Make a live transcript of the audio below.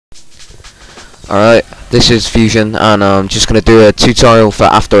Alright, this is Fusion, and I'm just going to do a tutorial for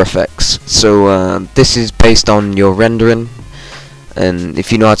After Effects. So this is based on your rendering, and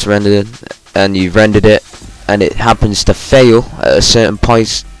if you know how to render it and you've rendered it and it happens to fail at a certain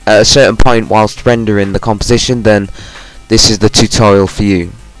point whilst rendering the composition, then this is the tutorial for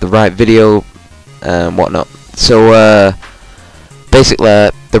you, the right video and whatnot. So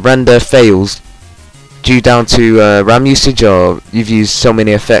basically the render fails due down to RAM usage, or you've used so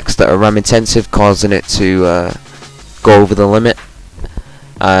many effects that are RAM intensive, causing it to go over the limit,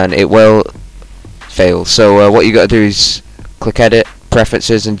 and it will fail. So what you got to do is click Edit,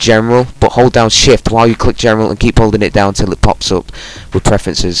 Preferences and General, but hold down Shift while you click General and keep holding it down till it pops up with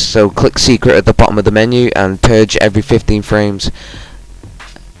Preferences. So click Secret at the bottom of the menu and purge every 15 frames,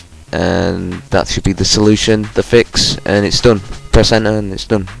 and that should be the solution, the fix, and it's done. Press Enter and it's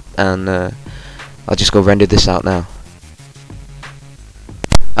done. And I'll just go render this out now.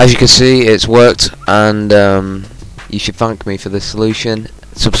 As you can see, it's worked, and you should thank me for the solution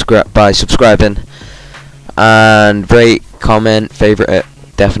by subscribing, and rate, comment, favourite it,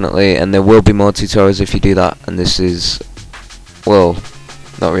 definitely, and there will be more tutorials if you do that. And this is, well,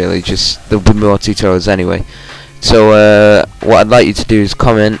 not really, just there'll be more tutorials anyway. So what I'd like you to do is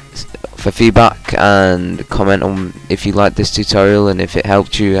comment for feedback, and comment on if you like this tutorial and if it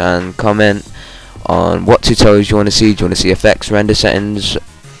helped you, and comment on what tutorials you want to see. Do you want to see effects, render settings,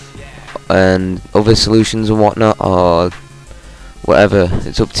 and other solutions and whatnot, or whatever?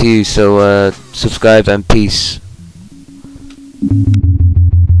 It's up to you. So subscribe and peace.